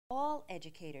All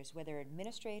educators, whether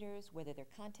administrators, whether they're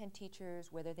content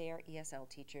teachers, whether they are ESL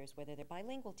teachers, whether they're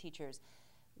bilingual teachers,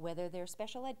 whether they're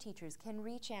special ed teachers, can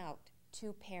reach out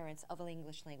to parents of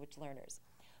English language learners.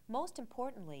 Most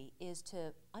importantly is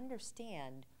to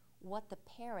understand what the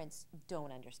parents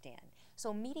don't understand.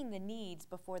 So meeting the needs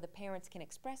before the parents can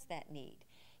express that need.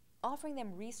 Offering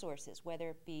them resources,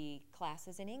 whether it be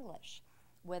classes in English,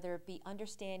 whether it be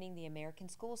understanding the American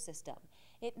school system.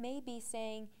 It may be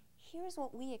saying, here's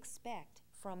what we expect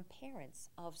from parents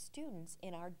of students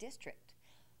in our district.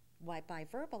 By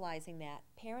verbalizing that,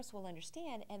 parents will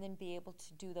understand and then be able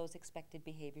to do those expected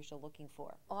behaviors you're looking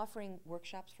for. Offering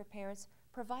workshops for parents,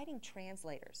 providing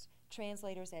translators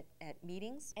at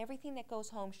meetings. Everything that goes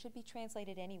home should be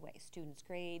translated anyway. Students'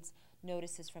 grades,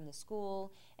 notices from the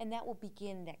school, and that will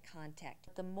begin that contact.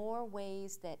 The more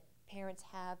ways that parents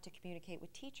have to communicate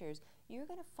with teachers, you're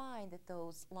going to find that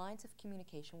those lines of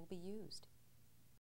communication will be used.